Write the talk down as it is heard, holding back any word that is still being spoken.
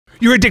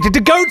You're addicted to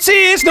goat's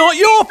ears, not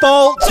your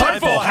fault! Time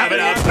for having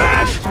a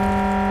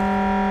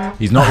bash!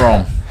 He's not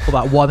wrong.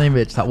 Well, that one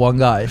image, that one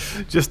guy.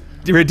 Just,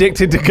 you're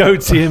addicted to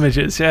goatsy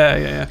images.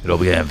 Yeah. It'll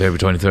be February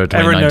 23rd, 2019.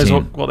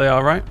 Everyone knows what they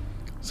are, right?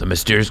 Some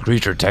mysterious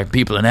creature attacked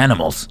people and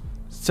animals.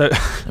 So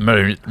A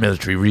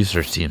military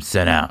research team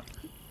sent out.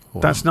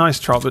 that's nice,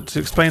 Trot, but to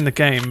explain the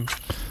game...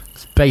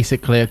 It's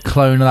basically a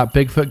clone of that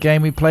Bigfoot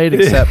game we played,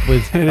 except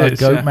with a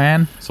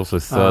Goatman. It's also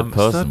third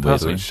person,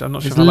 weirdly. which I'm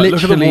not sure It's if I like.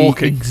 Look at the literally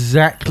walking.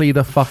 exactly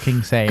the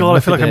fucking same. God, I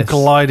Look feel at like I'm this.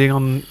 gliding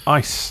on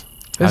ice.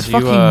 There's How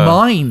do you, fucking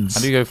mines.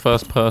 How do you go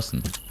first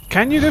person?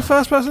 Can you go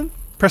first person?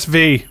 Press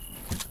V.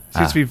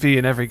 Seems to be V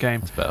in every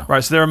game. That's better.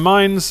 Right, so there are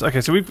mines.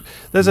 Okay, so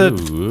there's a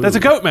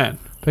Goatman.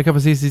 Pick up a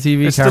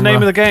CCTV It's camera. the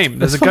name of the game.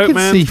 There's a fucking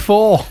Goatman.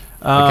 C4.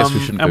 I guess we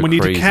shouldn't and go we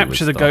need to crazy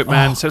capture the with stuff.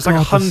 Goatman. Oh, So it's like a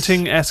God, this-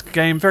 hunting-esque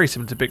game, very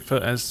similar to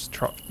Bigfoot, as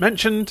Trot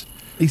mentioned.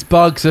 These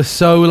bugs are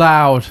so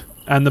loud.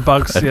 And the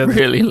bugs, They're yeah,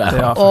 really loud. They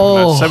are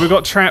Oh. So we've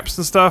got traps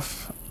and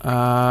stuff.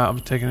 I'm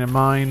taking a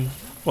mine.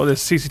 Well,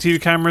 there's CCTV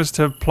cameras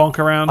to plonk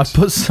around. I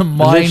put some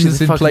Literally mines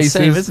the in fucking places.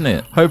 same, isn't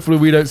it? Hopefully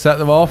we don't set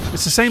them off.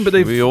 It's the same, but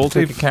they've... We all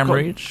take a they've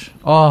camera got- each.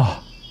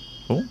 Oh.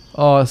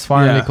 Oh. It's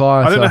finally Yeah.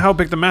 quieter. I don't know how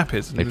big the map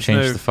is. They've There's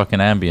changed the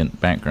fucking ambient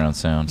background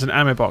sound. There's an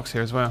ammo box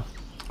here as well.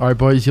 Alright,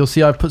 boys, you'll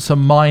see I put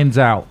some mines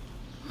out.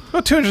 We've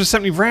got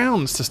 270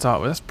 rounds to start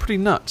with. That's pretty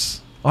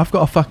nuts. I've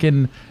got a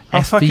fucking How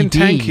SVD. fucking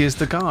tanky is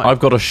the guy? I've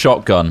got a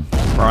shotgun.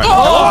 Right.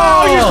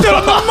 Oh, you're still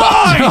on the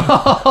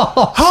mine!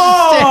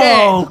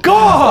 Oh,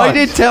 God! I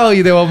did tell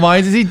you there were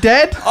mines. Is he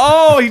dead?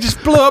 Oh, he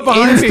just blew up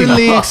behind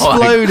Instantly me.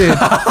 exploded.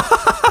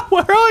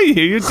 Where are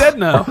you? You're dead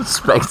now.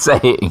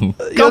 Spectating.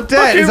 You're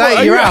dead. Is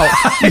that you're out?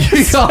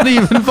 You can't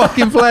even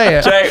fucking play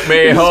it. Take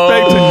me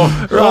home.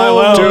 Right,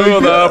 well, to the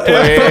input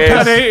place.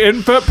 penny,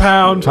 input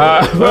pound.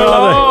 Where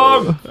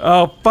are they?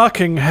 Oh,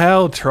 fucking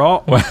hell,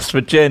 Trot. West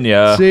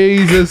Virginia.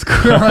 Jesus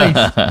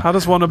Christ. How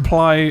does one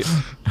apply...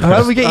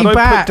 How do we get How you do I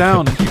back? put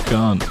down? You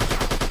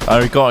can't.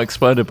 I got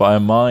exploded by a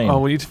mine. Oh,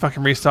 we need to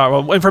fucking restart.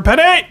 Well, wait for a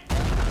penny!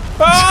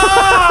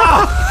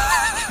 Ah!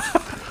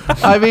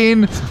 I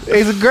mean,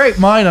 it's a great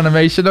mine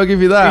animation. I'll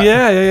give you that.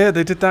 Yeah.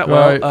 They did that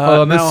well. Right. Hold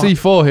on, there's now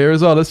C4 here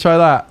as well. Let's try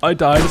that. I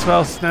died as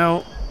well, so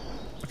now...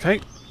 Okay.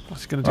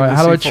 What's he going to do Right, with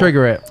how do I C4?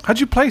 trigger it? How'd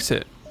you place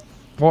it?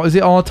 What is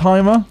it on a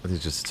timer?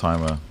 It's just a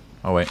timer.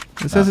 Oh, wait.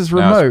 It says it's now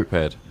remote.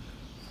 prepared.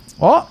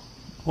 What?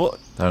 What?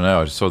 I don't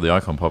know. I just saw the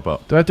icon pop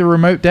up. Do I have to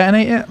remote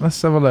detonate it? Let's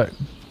have a look.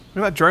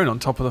 Look at that drone on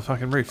top of the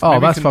fucking roof. Oh,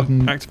 Maybe that's you can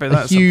fucking activate a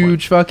that at some point.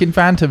 huge fucking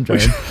phantom drone.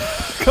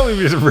 Can't believe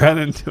we just ran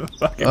into a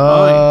fucking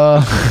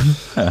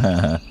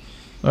mine.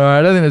 Alright,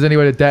 I don't think there's any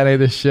way to detonate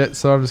this shit,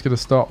 so I'm just going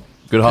to stop.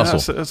 Good Yeah,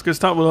 hustle. that's a good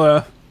start.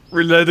 We'll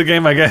reload the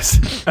game, I guess,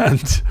 and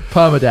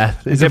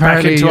Permadeath is get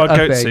back apparently into our a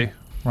goatsy. thing.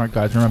 Right,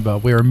 guys, remember,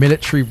 we're a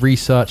military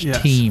research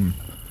Yes. team.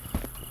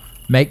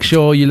 Make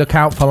sure you look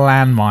out for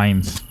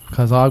landmines,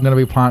 because I'm going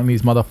to be planting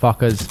these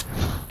motherfuckers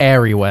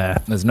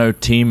everywhere. There's no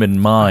team in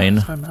mine.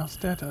 Is my mouse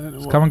dead? I don't know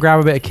what. Come and grab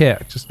a bit of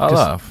kit. Just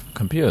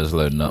Computer's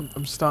loading up.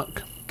 I'm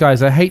stuck.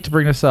 guys, I hate to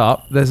bring this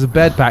up. There's a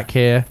bed back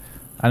here,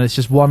 and it's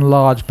just one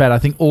large bed. I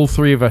think all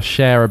three of us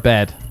share a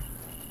bed.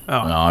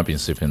 Oh. No, I've been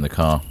sleeping in the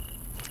car.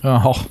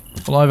 Oh,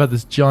 well, I've had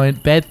this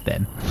giant bed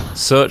then.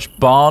 Search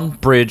barn,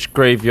 bridge,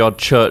 graveyard,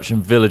 church,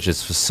 and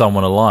villages for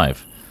someone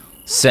alive.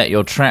 Set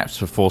your traps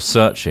before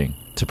searching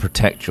to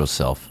protect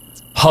yourself.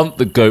 Hunt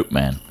the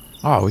Goatman.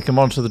 Oh, we can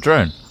monitor the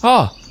drone.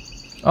 Oh,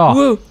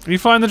 Oh, You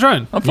find the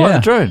drone? I'm flying Yeah.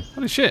 the drone.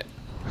 Holy shit.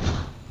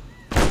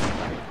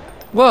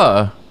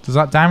 Whoa. does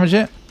that damage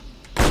it?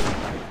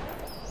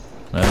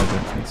 No, I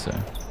don't think so.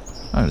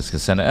 I'm just going to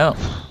send it out.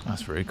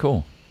 That's very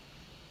cool.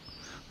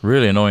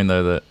 Really annoying,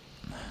 though, that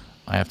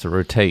I have to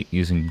rotate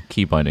using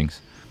key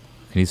bindings.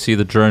 Can you see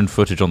the drone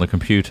footage on the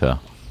computer?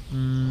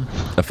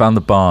 I found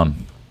the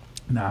barn.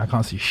 No, I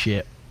can't see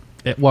shit.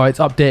 Well, it's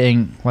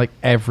updating like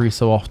every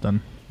so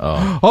often.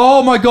 Oh.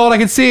 Oh my god, I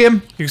can see him!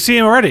 You can see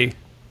him already.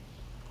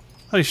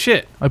 Holy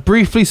shit. I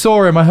briefly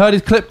saw him. I heard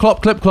his clip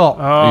clop, clip clop.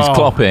 Oh, He's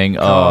clopping.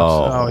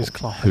 God. Oh, he's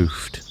clopping.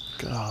 Hoofed.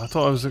 God, I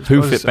thought I was,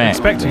 Hoof it back.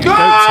 expecting a goatee.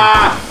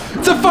 Ah!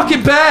 It's a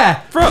fucking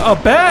bear! A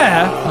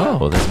bear?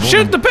 Oh, there's more.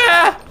 Shoot the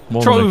bear!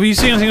 More Troll, than a- have you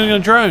seen anything on your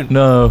drone?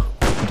 No,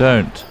 I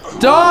don't.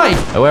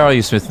 Die! Oh, where are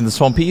you, Smith? In the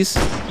swampies?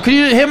 Can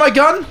you hear my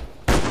gun?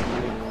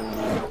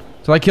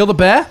 Did I kill the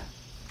bear?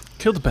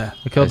 Kill the bear.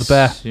 I killed the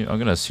bear. I'm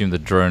going to assume the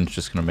drone's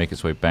just going to make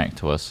its way back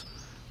to us.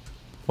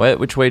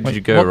 Which way did Wait,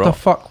 you go, what Rob? the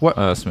fuck?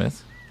 What?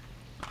 Smith?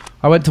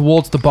 I went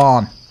towards the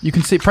barn. You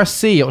can see. Press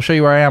C. It'll show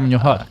you where I am in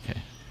your hut.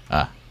 Okay.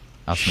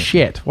 That's Smith.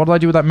 Shit. What did I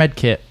do with that med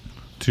kit?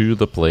 To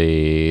the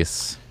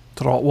place.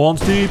 Trot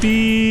wants to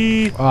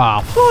be.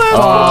 Ah,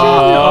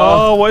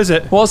 Oh, what is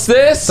it? What's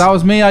this? that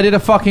was me. I did a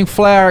fucking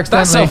flare That's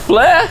accidentally. a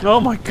flare? Oh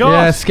my god.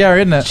 Yeah, it's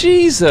scary, isn't it?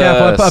 Jesus.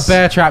 Careful, I put a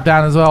bear trap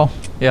down as well.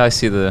 Yeah, I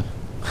see the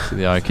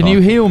icon. Can you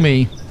heal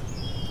me?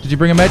 Did you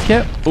bring a med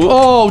kit? Ooh.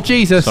 Oh,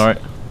 Jesus. Sorry.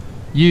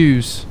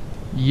 Use.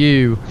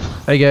 You.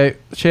 There you go.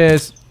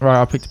 Cheers. Right,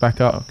 I'll pick it back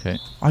up. Okay.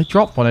 I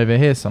dropped one over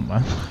here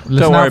somewhere.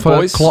 Listen worry, out for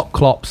boys. clop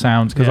clop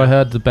sounds because Yeah. I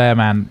heard the bear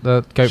man,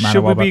 the goat man. Should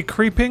a we while be back.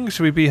 creeping?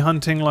 Should we be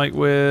hunting like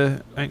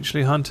we're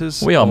actually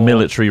hunters? We are Or-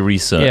 military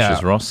researchers, Yeah.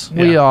 Ross.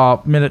 We Yeah. are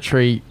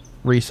military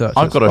researchers.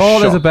 I've got a Oh,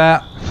 there's shot. a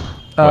bear.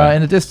 Where?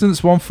 In the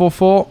distance,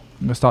 144.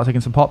 I'm gonna start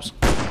taking some pops.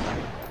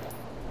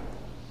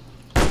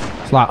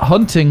 It's like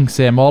hunting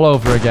sim all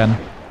over again.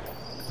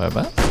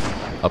 Whereabouts?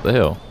 Up the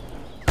hill.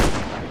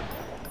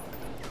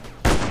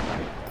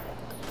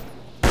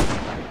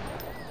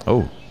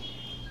 Oh.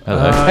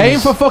 Hello. Aim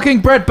for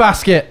fucking bread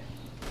basket.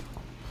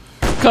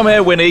 Come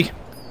here, Winnie.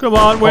 Come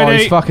on, Oh, Winnie.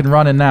 he's fucking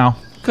running now.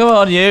 Come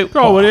on, you.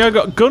 Go on, Winnie. I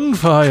got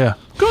gunfire.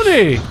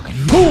 Gunny.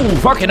 Ooh,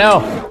 fucking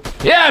hell.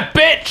 Yeah,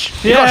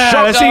 bitch. You got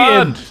Yeah, let's eat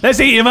shotgun. him. Let's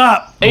eat him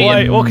up. Eat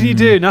Wait, him. what can you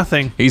do?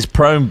 Nothing. He's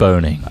prone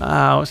boning.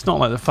 Oh, it's not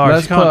like the forest.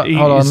 Let's You can't put- eat.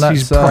 hold on, He's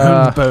let's,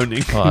 prone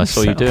boning. Oh, I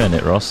saw you doing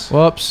it, Ross.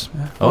 Whoops.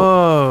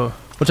 Oh.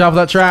 Watch out for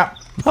that trap.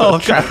 Oh,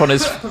 Trap on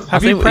his. I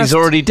Have you think pressed- he's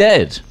already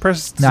dead.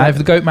 Press. Now, Z. if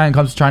the goat man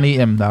comes to try and eat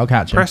him, that'll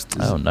catch him. Press.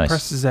 Oh, nice.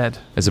 Press Z.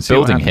 There's a See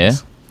what building here.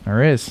 happens.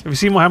 There is. Have you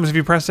seen what happens if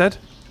you press Z?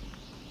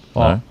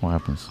 What? No, what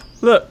happens?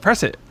 Look,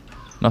 press it.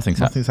 Nothing's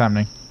happening. Nothing's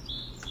happening.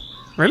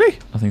 Really?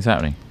 Nothing's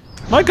happening.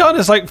 My gun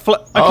is like. I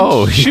can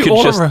Oh, you shoot can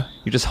all just over.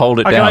 you just hold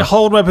it I can down. like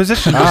hold my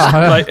position, just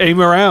like aim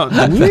around.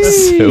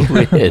 That's so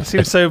weird. It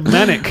seems so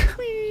manic.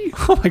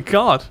 Oh my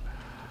god.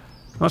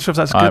 I'm not sure if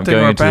that's a good I'm thing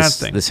going or a into bad this,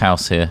 thing. this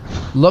house here.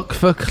 Look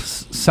for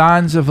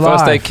signs of life.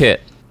 First aid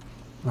kit.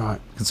 Right.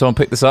 Can someone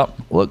pick this up?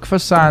 Look for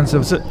signs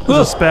of... Is it there's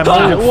a spare Oh,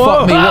 man? fuck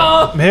Whoa! me,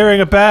 what- I'm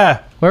hearing a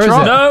bear. Where is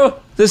Trot. it? No,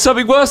 there's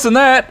something worse than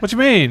that. What do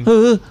you mean?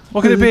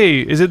 What could it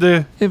be? Is it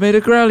the It made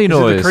a growly is it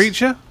noise. the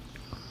creature?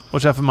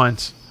 Watch out for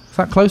mines. Is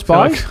that close I feel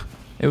by? like-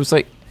 It was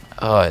like,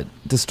 it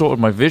distorted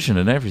my vision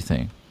and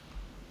everything.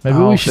 Maybe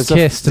Oh, we should there's a-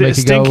 kiss to is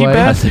it make a it go stinky away.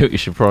 bear? I think you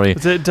should probably.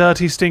 Is it a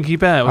dirty, stinky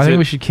bear? I think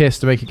we should kiss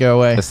to make it go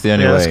away. That's the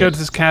only Yeah, way. let's go to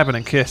this cabin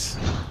and kiss.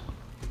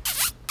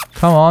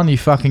 Come on, you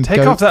fucking Take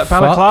goat off that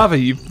fuck. balaclava,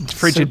 you It's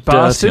frigid so dirty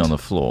bastard. on the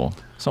floor.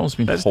 Someone's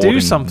been Let's do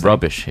hoarding something.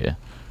 rubbish here.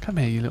 Come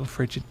here, you little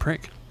frigid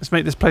prick. Let's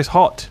make this place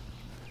hot.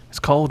 It's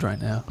cold right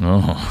now.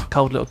 Oh,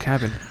 Cold little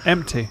cabin.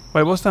 Empty.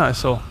 Wait, what's that I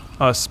saw?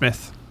 Oh, it's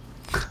Smith.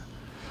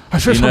 I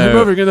saw You something know-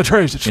 moving in the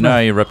trees. It's you know how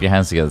Smith. you rub your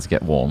hands together to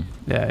get warm?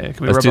 Yeah, yeah. Can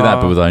we Let's rub do that,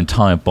 our- but with our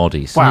entire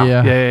bodies. Wow.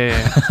 Yeah.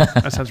 Yeah.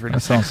 That sounds really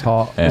That sounds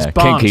hot. Yeah, This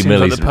barn kinky seems like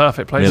Millie's. the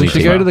perfect place. We Millie to should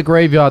came go out. to the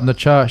graveyard and the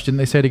church. Didn't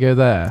they say to go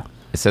there?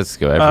 It says to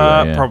go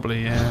everywhere. Yeah.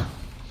 Probably, yeah.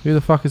 Who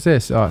the fuck is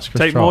this? Oh, it's Chris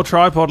Take Trott. more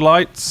tripod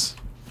lights.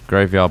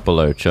 Graveyard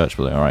below, church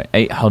below. All right,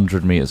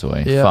 800 meters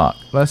away. Yeah. Fuck.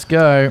 Let's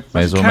go.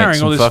 May as well make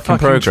Carrying all some this fucking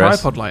progress.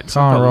 tripod lights.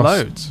 Come I've on, got Ross.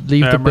 loads.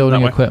 Leave Yeah, the I'm running building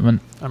that way.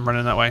 equipment. I'm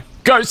running that way.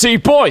 Go see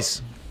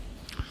boys.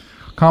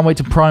 Can't wait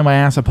to pry my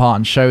ass apart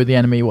and show the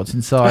enemy what's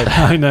inside.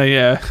 I know,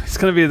 yeah. It's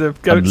going to be the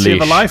goatsy of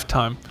a Unleash.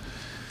 lifetime.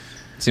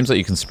 Seems like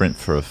you can sprint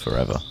for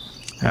forever.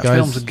 That guys,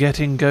 film's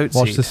getting goatsy.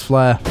 Watch this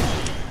flare.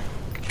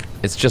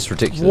 It's just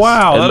ridiculous.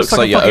 Wow, it that looks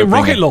like a you're fucking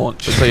opening rocket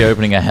launch. Looks like you're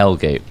opening a hell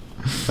gate.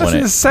 That's when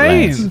it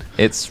insane. lands.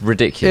 It's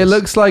ridiculous. It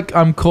looks like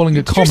I'm calling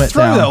a Did you comet just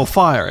throw down. that or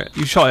fire it?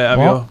 You shot it out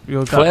What? of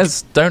your gun.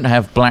 Flares don't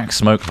have black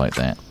smoke like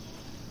that.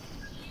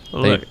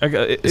 Look,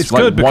 it's it's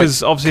like good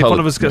because white obviously if one of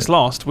coloured us gets smoke.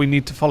 lost, we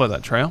need to follow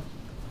that trail.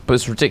 But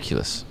it's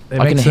ridiculous. It I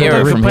can makes a hear it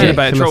very from Complain here.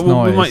 about it.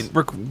 ridiculous We noise.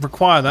 might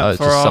require that Oh, it's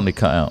for just our suddenly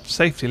cut out.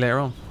 safety later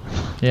on.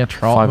 Yeah,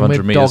 Trot. When 500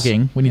 we're meters.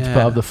 dogging, we need to put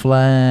Yeah. up the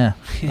flare.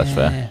 That's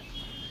fair.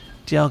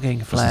 Jogging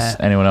Does flare.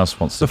 anyone else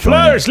wants to The join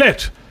flare in? is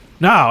lit.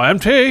 Now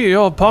empty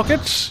your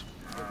pockets.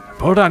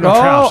 Pull down your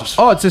Oh, trousers.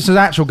 oh, it's just an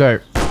actual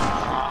goat.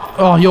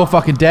 Oh, you're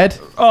fucking dead.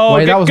 Oh,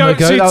 Wait, get that wasn't a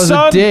goat. goatsy, That was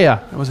son. a deer.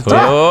 It was a deer.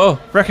 Oh,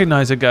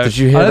 Recognize a goat. did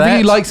you I hear don't that? think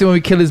he likes it when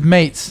we kill his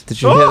mates.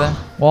 Did you hear that?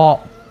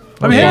 What?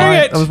 That I'm was hearing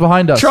behind- it. That was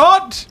behind us.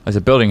 Trot! There's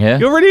a building here.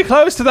 You're really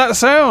close to that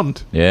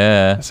sound.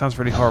 Yeah. That sounds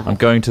really horrible. I'm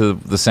going to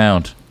the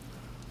sound.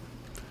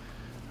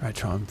 Right,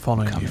 Trot, I'm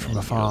following you from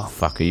afar.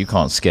 Fucker, you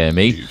can't scare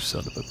me. You son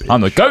of a bitch.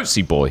 I'm the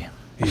goatsy boy.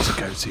 He's a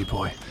goatsy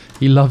boy.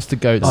 He loves the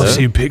goats. I've Yeah.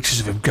 seen pictures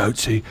of him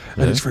goatsy,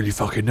 and it's really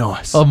fucking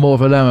nice. I'm more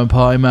of a lemon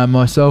pie man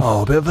myself.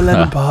 Oh, a bit of a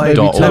lemon pie. Maybe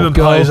top Lemon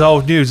goal. pie is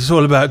old news. It's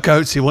all about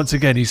goatsy. Once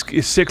again, he's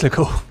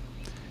cyclical.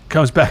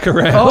 Comes back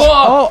around.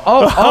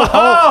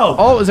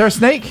 Oh, is there a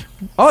snake?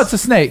 Oh, it's a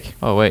snake.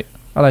 Oh, wait.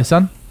 Hello,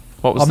 son.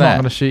 What was I'm that? not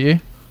going to shoot you.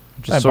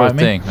 I just Don't saw a bite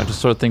me. thing. I just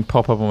saw a thing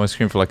pop up on my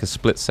screen for like a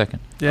split second.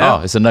 Yeah.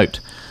 Oh, it's a note.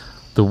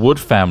 The Wood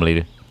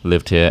family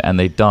lived here and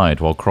they died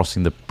while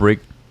crossing the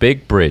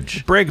big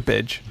bridge.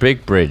 Brigbidge.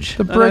 Big bridge.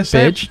 The brick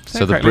bitch.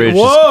 So the bridge is-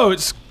 Whoa,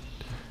 it's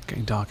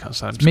getting dark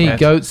outside. I'm Me, scared.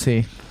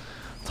 goatsy.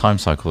 Time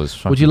cycle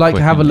is. Would you like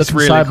to have a look It's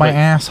really inside my quick.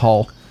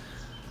 asshole?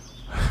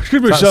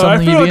 Excuse me, Is that sir. I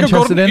something feel you'd be like I've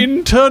got an interested in?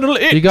 internal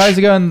itch. You guys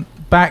are going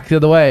back the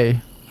other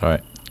way, All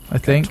right, I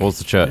think. towards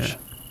the church. Yeah.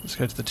 Let's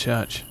go to the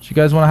church. Do you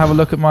guys want to have a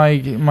look at my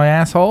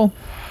asshole?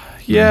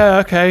 Yeah,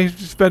 okay.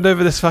 Just bend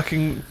over this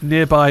fucking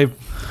nearby.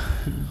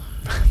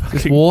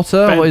 This fucking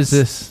water? What fence. is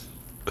this?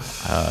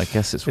 I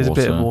guess it's There's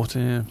water. a bit of water,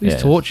 yeah. These Yeah.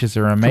 torches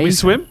are amazing. Can we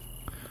swim?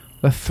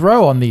 The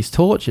throw on these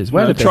torches.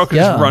 Where No, did they Truck can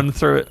go? just run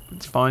through it.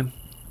 It's fine.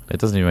 It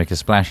doesn't even make a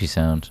splashy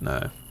sound.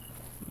 No.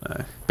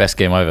 Best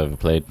game I've ever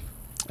played.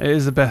 It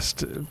is the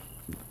best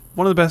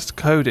one of the best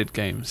coded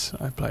games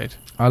I've played.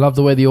 I love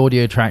the way the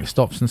audio track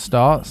stops and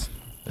starts.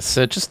 It's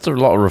just a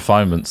lot of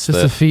refinements Just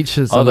that the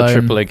features other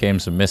alone. AAA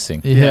games are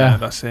missing. Yeah.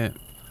 That's it.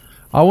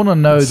 I want to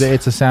know that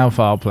it's a sound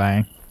file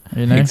playing.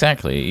 You know?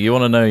 Exactly. You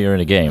want to know you're in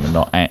a game and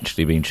not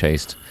actually being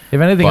chased. If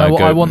anything, by I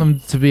a want Goatman. them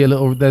to be a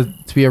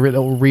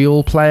little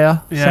real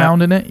player Yeah.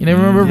 sound in it. You know,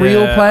 remember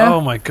real Yeah. player?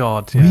 Oh my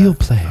god. Yeah. Real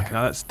player.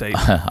 Now that's date.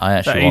 I That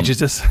actually want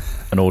ages us.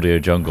 an audio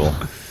jungle.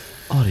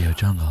 Audio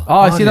jungle. Oh,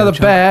 I see Audio another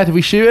jungle. bear. Did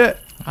we shoot it?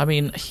 I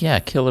mean, yeah,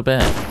 kill a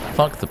bear.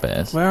 Fuck the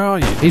bears. Where are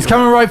you? He's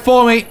coming right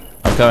for me.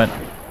 I'm going.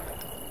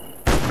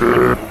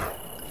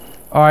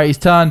 All right, he's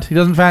turned. He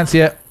doesn't fancy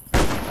it.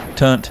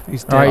 Turned.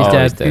 He's dead. All right, he's Oh,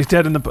 dead. he's dead. He's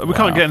dead in the. We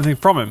can't Wow. get anything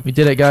from him. We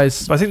did it,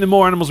 guys. But I think the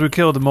more animals we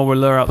kill, the more we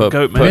lure out Put- the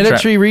goat put- man.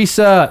 Military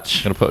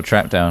research. Gonna put a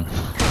trap down.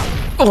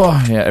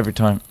 Oh, yeah, every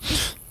time.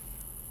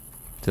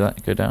 Did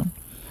that go down?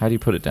 How do you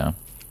put it down?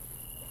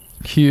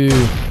 Q.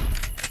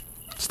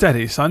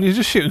 Steady, son. You're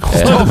just shooting. all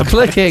Stop over the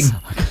clicking.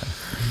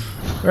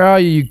 Where are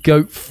you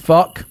goat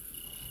fuck?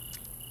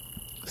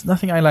 There's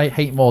nothing I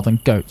hate more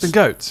than goats. The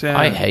goats. Yeah.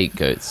 I hate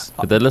goats.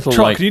 With their little,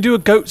 Trot, like... can you do a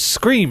goat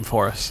scream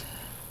for us?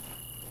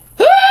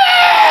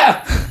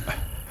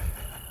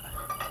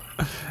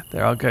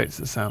 There are goats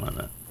that sound like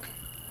that.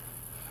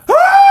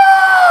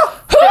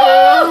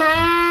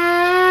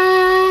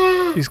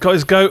 He's got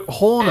his goat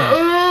horn out.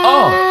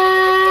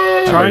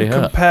 Oh! Try really and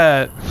hurt.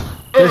 compare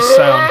this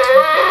sound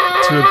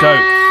to a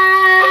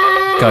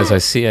goat. Guys, I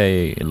see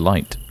a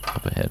light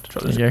up ahead.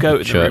 There's Yeah. a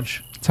goat in the room.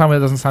 Church. Tell me it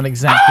doesn't sound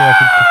exactly like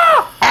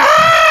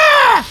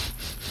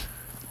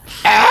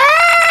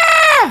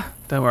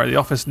Don't worry, the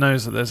office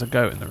knows that there's a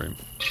goat in the room.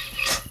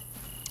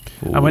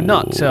 And we're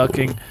not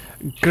talking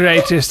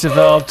greatest of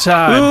all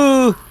time.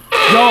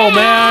 No,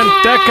 man,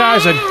 that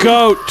guy's a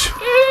goat.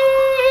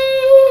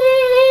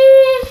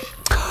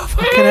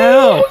 Fucking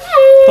hell.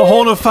 The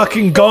horn of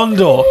fucking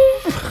Gondor.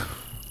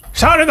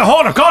 Sounding the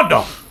horn of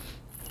Gondor.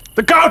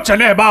 The goats are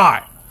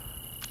nearby.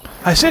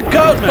 I said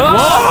Goatman.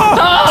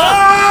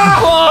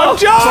 I'm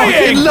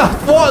dying.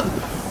 What?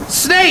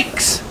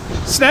 Snakes!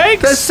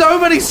 Snakes? There's so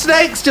many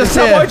snakes just Is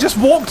that here. what I just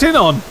walked in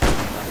on?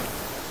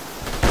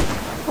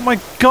 Oh my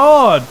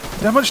god.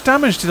 How much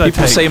damage did I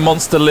People take? say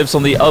monster lives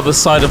on the other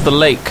side of the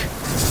lake.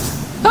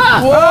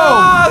 Whoa!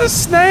 Ah, the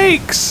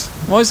snakes!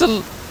 Why is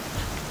the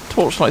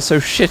torchlight so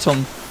shit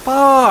on...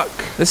 Fuck!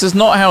 This is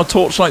not how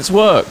torchlights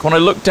work. When I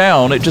look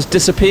down, it just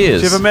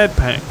disappears. Do you have a med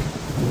pack?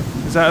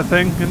 Is that a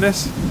thing in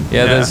this?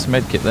 Yeah, there's a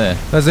medkit there.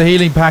 There's a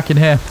healing pack in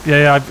here.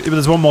 Yeah,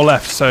 there's one more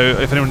left, so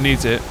if anyone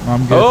needs it.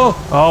 I'm good.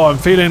 Oh! Oh, I'm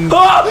feeling...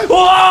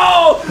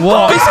 Whoa!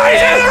 What? He's in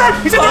the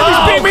room! He's in the room!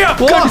 He's beating me up!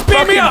 What? God, he's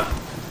beating me up!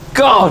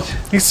 God!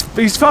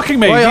 He's fucking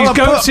me! Wait, He's hold on,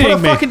 goat put seeing a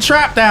me! fucking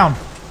trap down.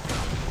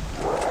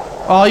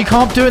 Oh, you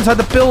can't do it inside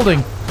the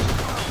building.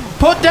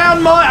 Put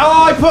down my...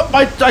 Oh,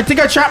 I think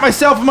I trapped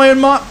myself in my own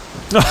mine.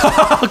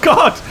 Oh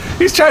god!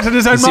 He's trapped in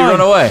his own Does he mind!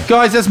 run away?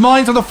 Guys, there's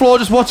mines on the floor.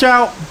 Just watch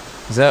out.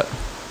 Is that...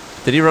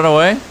 Did he run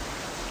away? I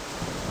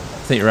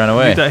think he ran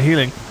away. Need that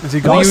healing. Is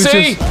he What? gone?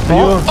 See?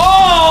 What?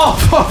 Oh,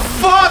 for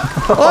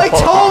fuck! I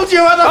told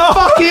you about the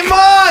fucking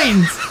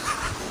mines!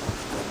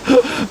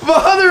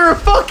 Mother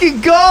of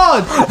fucking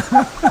God!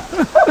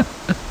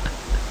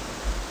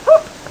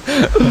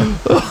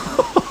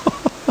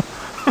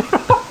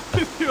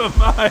 You are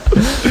mine.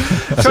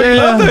 You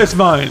love those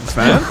mines,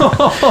 man.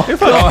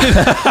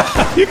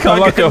 You I'm can't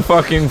like get a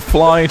fucking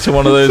fly to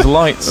one of those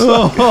lights.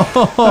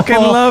 fucking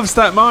loves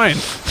that mine.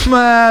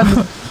 Man.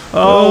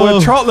 Oh, we're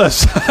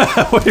trotless.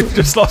 We've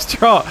just lost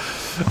Trot.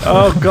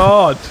 Oh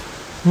god.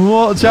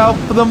 Watch out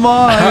for the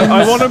mines.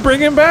 I want to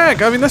bring him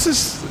back. I mean, this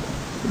is...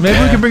 Maybe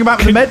we can bring him back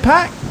with the med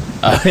pack?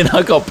 I mean,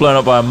 I got blown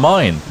up by a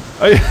mine.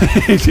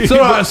 It's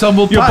alright, son.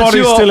 We'll Your patch body's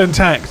you up. still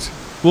intact.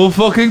 We'll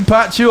fucking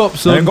patch you up, I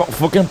son. got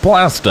fucking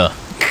plaster.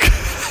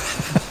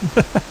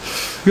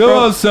 Go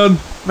on, son.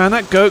 Man,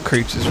 that goat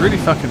creature's really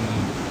fucking...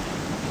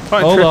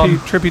 Quite a Hold on.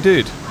 trippy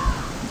dude.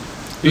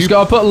 Just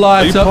gotta put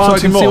lights are you up so I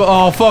can planting see more? what...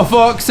 Oh, for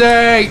fuck's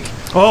sake!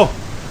 Oh.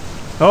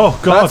 Oh,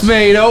 God. That's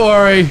me, don't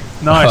worry.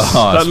 Nice.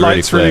 Oh, that that's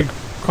light's really really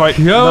quite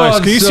Come nice.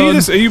 on, Can you see son.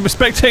 this? Are you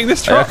spectating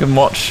this, I Trot? can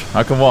watch.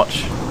 I can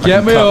watch.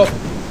 Get me up.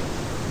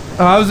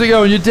 How's it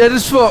going? You're dead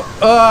as fuck.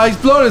 He's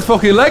blowing his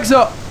fucking legs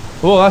up.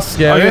 Oh, that's I'm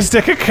scary. going to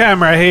stick a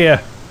camera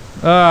here.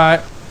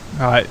 Alright.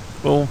 Alright,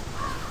 we'll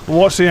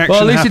watch the action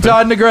Well, at least happen. you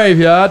died in the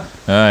graveyard. Oh,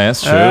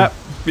 that's true. Yeah,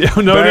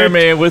 no Bury need,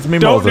 me with me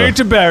don't mother. need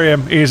to bury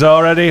him. He's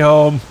already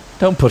home.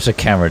 Don't put a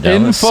camera down.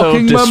 In That's so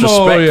fucking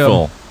disrespectful.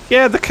 memoriam.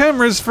 Yeah, the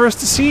camera's for us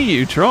to see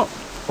you, Trot.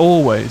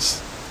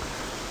 Always.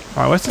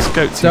 Alright, where's this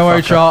goat? Don't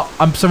worry, Trot.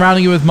 I'm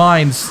surrounding you with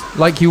mines,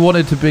 like you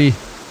wanted to be.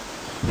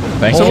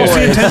 Thank So you. what's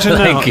the intention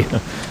now? Thank you.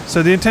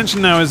 So the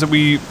intention now is that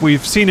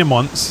we've seen him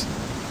once.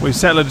 We've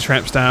set a load of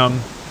traps down.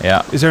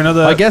 Yeah. Is there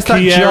another? I guess that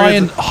key area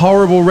giant,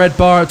 horrible red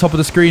bar at the top of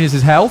the screen is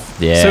his health.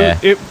 Yeah.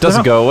 So it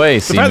doesn't go away.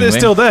 The fact that it's seemingly.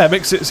 still there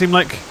makes it seem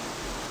like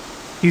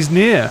he's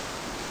near.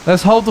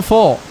 Let's hold the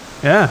fort.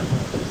 Yeah.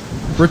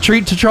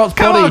 Retreat to Trot's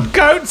Come body. on,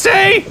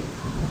 goatsy!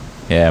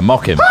 Yeah,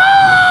 mock him.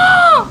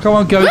 Come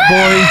on, goat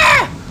boy.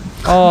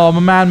 Oh, my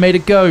man made a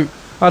goat.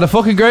 I had a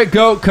fucking great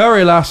goat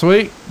curry last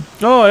week.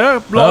 Oh yeah,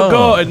 a lot of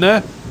goat in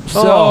there.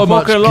 So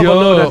much fucking love a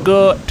load of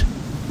goat.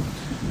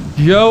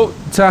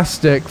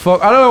 Yo-tastic.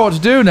 Fuck, I don't know what to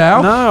do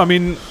now. No, I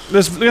mean,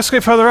 let's go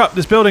further up.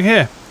 This building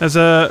here. There's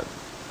a.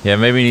 Yeah,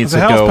 maybe he needs to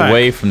There's a go health pack.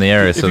 away from the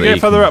area If so you that go he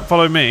further can, up,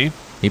 follow me.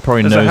 he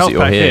probably There's a knows health that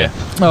you're pack here.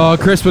 here. Oh,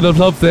 Chris would have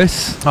loved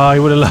this. Oh, he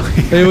would have loved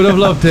it. He would have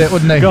loved it,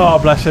 wouldn't he?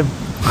 God bless him.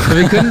 If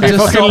he couldn't just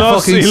fucking stop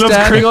loves- fucking he loves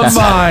standing on crypts.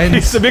 mines.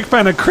 He's a big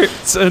fan of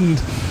crypts and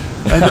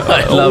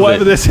I love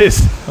whatever it. this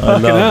is.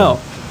 Fucking love hell.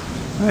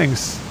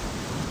 Thanks.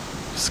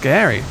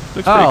 Scary.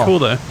 Looks pretty cool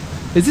though.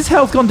 Is his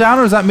health gone down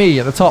or is that me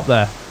at the top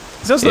there?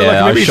 It does look Yeah,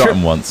 like I maybe he shot tripped-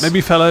 him once. Maybe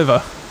he fell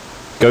over.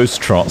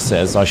 Ghost Trot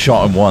says, I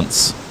shot him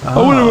once. I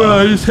wonder when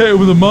I just hit him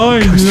with a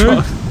mine, you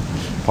know?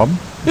 Pardon?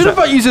 Who the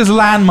fuck uses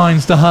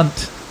landmines to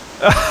hunt?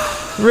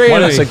 Really?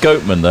 Well, it's a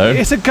Goatman, though.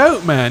 It's a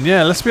goat man,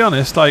 yeah, let's be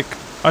honest. Like,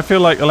 I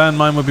feel like a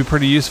landmine would be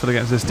pretty useful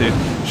against this dude.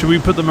 Should we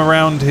put them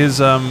around his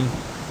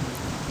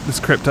this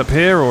crypt up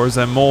here, or is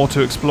there more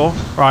to explore?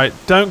 Right,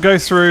 don't go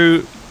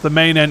through the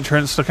main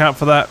entrance. Look out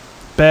for that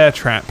bear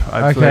trap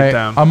I've laid Okay,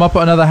 down. I'm up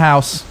at another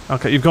house.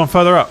 Okay, you've gone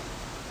further up.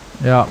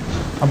 Yeah,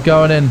 I'm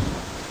going in.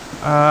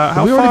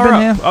 How we already far been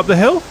up? here? Up the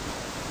hill? I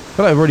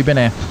feel like I've already been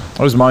here.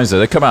 Those mines, though,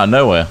 they come out of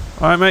nowhere.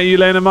 All right, mate, you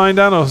laying a mine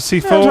down or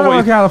C4? Yeah, I'm trying to What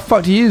work you- out how the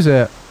fuck to use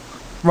it.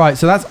 Right,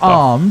 so that's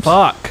armed.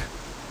 Fuck.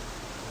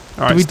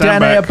 All right, Do we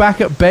stand detonate back. it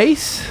back at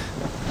base?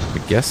 I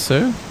guess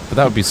so. But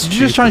that would be Did stupid. you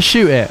just try and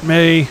shoot it?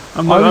 Me.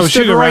 I was was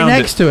stood shooting right around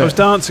next to I it. was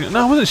dancing.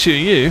 No, I wasn't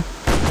shooting you.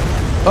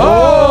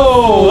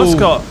 Oh! That's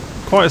got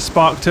quite a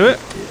spark to it.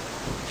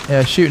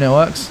 Yeah, shooting it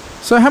works.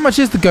 So how much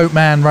is the goat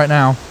man right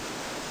now?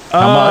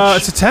 How much?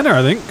 It's a tenner,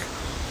 I think.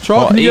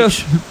 Trot, What, can you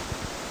each?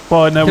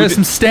 Well, no, we get did,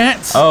 some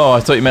stats? Oh,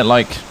 I thought you meant,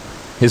 like,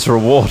 his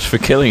reward for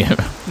killing him.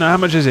 no. How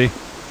much is he?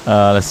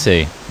 Let's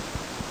see.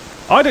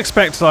 I'd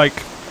expect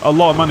like a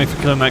lot of money for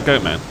killing that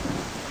goat man.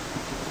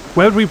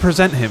 Where would we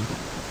present him?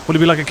 Would it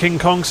be like a King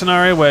Kong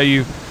scenario where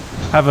you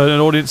have an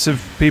audience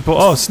of people?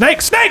 Oh,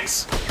 snakes!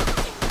 Snakes!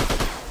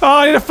 Oh,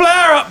 I need a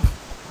flare up!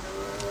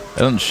 It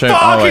doesn't show...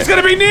 Fuck, oh, he's wait.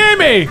 gonna be near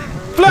me!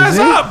 Flares Is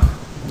he? up!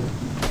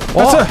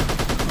 What?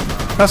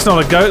 That's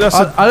not a goat. That's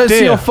a I don't see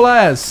deer. your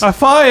flares. I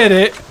fired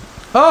it.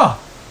 Oh,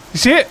 You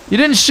see it? you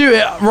didn't shoot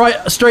it right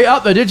straight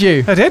up though, did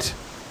you? I did.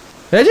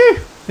 Did you?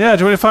 Yeah.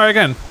 Do you want to fire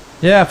again?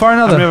 Yeah, fire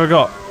How many another. have I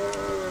got?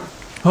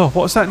 Oh,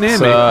 what's that near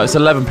It's, me? it's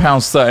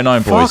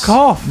 £11.39, boys. Fuck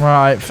off.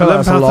 Right, fill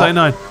that's a lot.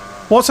 £11.39.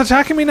 What's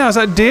attacking me now? Is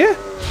that a deer?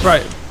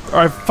 Right.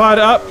 I fired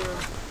it up.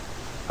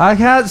 I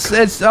can't.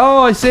 It's. Oh,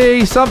 I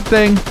see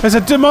something. There's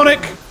a demonic.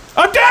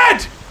 I'm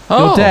dead.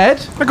 Oh. You're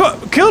dead, I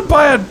got killed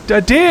by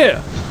a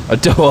deer.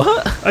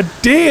 What? A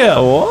deer.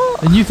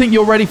 What? and you think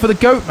you're ready for the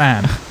goat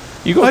man?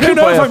 You got I don't killed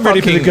know by if a I'm ready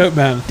for the fucking goat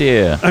man.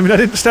 deer. I mean, I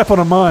didn't step on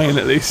a mine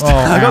at least. Oh,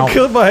 I got ow.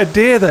 killed by a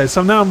deer though,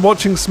 so now I'm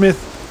watching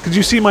Smith. Could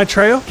you see my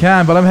trail?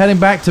 Can, but I'm heading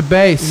back to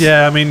base.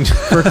 Yeah, I mean,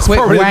 For a that's quick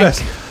probably the wank.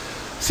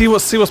 best. See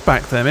what's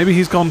back there. Maybe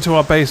he's gone to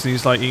our base and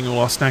he's like eating all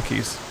our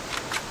snackies.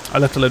 I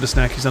left a load of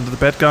snackies under the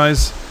bed,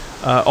 guys.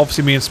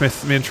 Obviously, me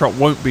and Trot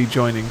won't be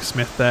joining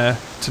Smith there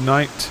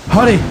tonight.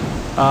 Honey,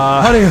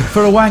 honey,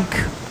 for a wank.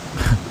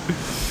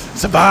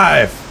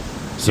 Survive!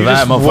 Survive, You're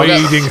just motherfucker.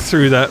 wading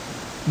through that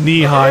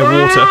knee-high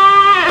water.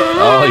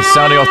 Oh, he's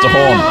sounding off the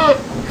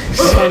horn.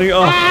 Sounding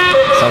off.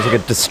 Sounds like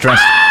a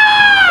distressed...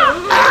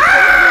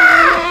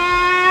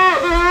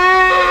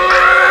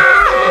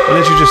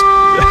 Literally just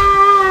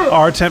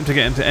our attempt to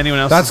get into anyone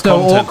else's That's no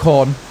content. orc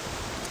horn.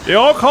 The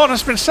orc horn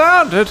has been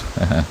sounded.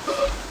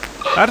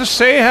 Had to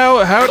see how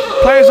it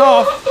plays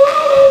off.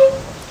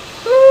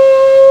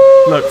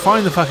 Look,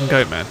 find the fucking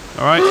goat man.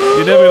 All right,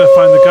 you're never gonna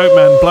find the goat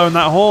man blowing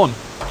that horn.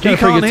 Get He a pretty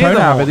can't good hear tone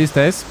the out of it horn. these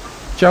days.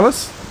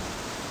 Jealous?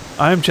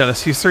 I am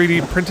jealous. You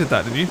 3D printed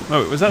that, didn't you?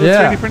 Oh, was that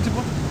Yeah. the 3D printed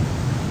one?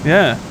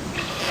 Yeah.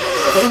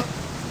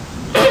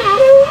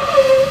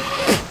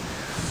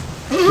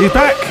 He's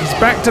back. He's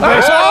back to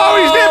base. Oh,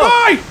 he's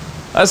nearby.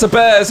 That's a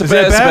bear, it's a Is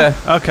bear, it a it's a bear?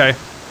 bear. Okay.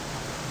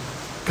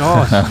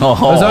 God.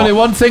 Oh, There's only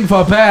one thing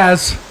for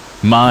bears.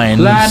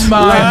 mines.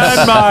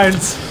 Landmines.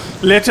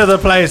 Landmines. Litter the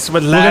place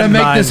with landmines. We're going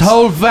to make this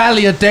whole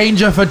valley a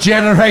danger for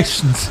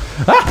generations.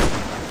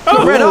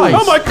 oh, red eyes.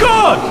 Oh my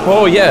God!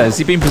 Oh, yeah, has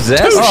he been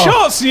possessed? Two Oh.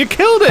 shots and you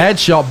killed it.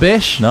 Headshot,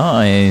 bish.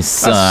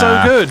 Nice. That's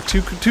so good.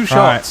 Two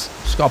shots.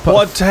 Just got to put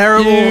What a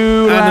terrible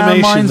few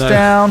animation, landmines though.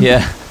 down.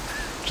 Yeah,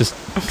 just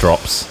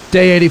drops.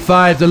 Day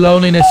 85, the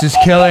loneliness is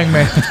killing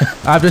me.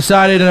 I've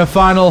decided in a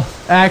final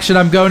action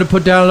I'm going to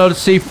put down a load of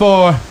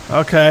C4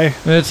 Okay.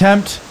 in an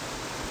attempt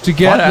to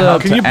get Find out how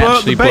the... Can you to blow up the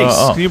actually blow it base?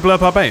 up. Can you blow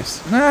up our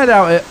base? I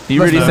doubt it. Do you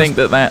Let's really do think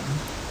that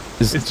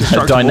is It's a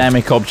destructible.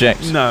 dynamic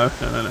object? No. it.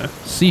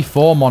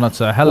 C4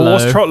 monitor, hello. Well,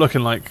 what's Trot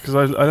looking like? Because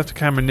I left a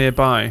camera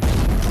nearby.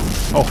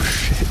 Oh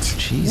shit!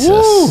 Jesus.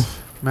 Woo!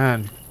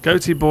 Man,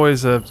 goatee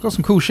boys are It's got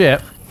some cool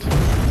shit.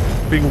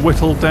 being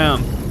whittled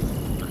down.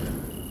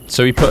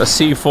 So he put a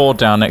C4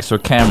 down next to a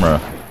camera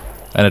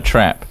and a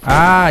trap.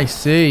 Ah, I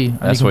see. And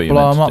That's you what can you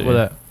blow meant them to up do. with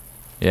it.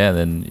 Yeah,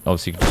 then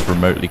obviously you can just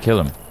remotely kill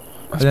him. That's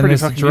And then pretty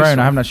there's the fucking drone. useful.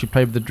 I haven't actually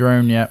played with the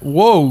drone yet.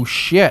 Whoa,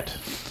 shit.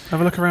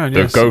 Have a look around.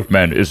 The Yes.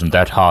 Goatman isn't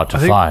that hard to I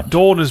think find.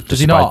 Dawn is. Does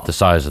he Despite not? the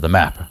size of the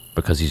map,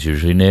 because he's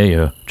usually near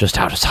you, just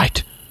out of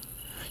sight.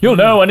 You'll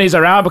know when he's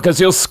around because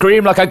he'll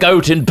scream like a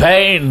goat in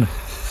pain.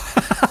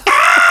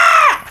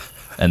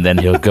 And then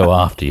he'll go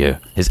after you.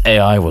 His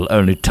AI will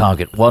only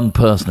target one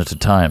person at a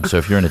time, so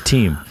if you're in a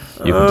team,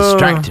 you can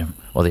distract him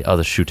while the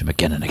others shoot him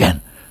again and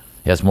again.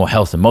 He has more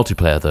health than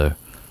multiplayer, though.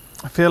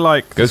 I feel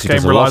like this Ghosty game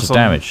does a lot relies of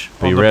damage,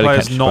 but on he the rarely players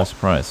catches you by not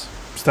surprise.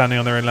 standing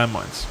on their own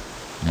landmines.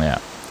 Yeah.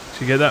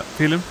 Do you get that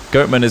feeling?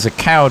 Goatman is a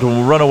coward and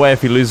will run away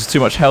if he loses too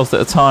much health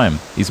at a time.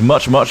 He's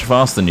much, much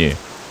faster than you.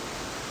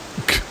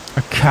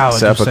 A coward.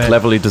 Set up you a said.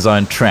 cleverly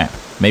designed trap,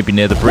 maybe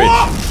near the bridge.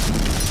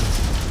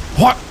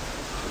 What?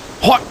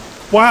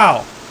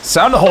 Wow.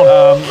 Sound the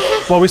horn!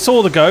 Well, we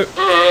saw the goat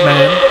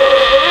man.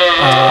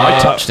 I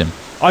touched him.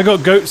 I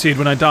got goat seed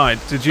when I died.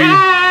 Did you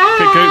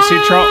get goat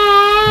seed, Trot?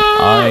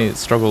 I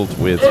struggled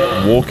with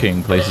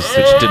walking places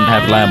which didn't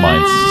have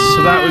landmines.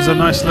 So that was a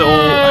nice little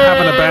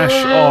having a bash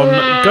on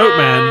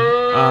Goatman.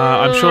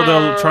 I'm sure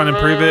they'll try and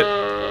improve it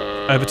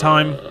over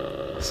time.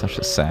 Such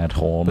a sad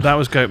horn. But that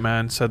was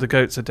Goatman, so the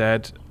goats are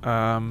dead.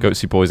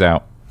 Goatsy boys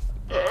out.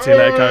 See you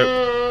later,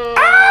 goat.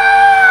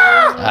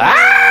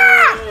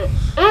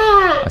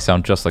 I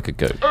sound just like a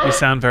goat. You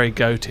sound very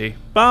goaty.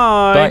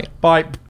 Bye. Bye. Bye.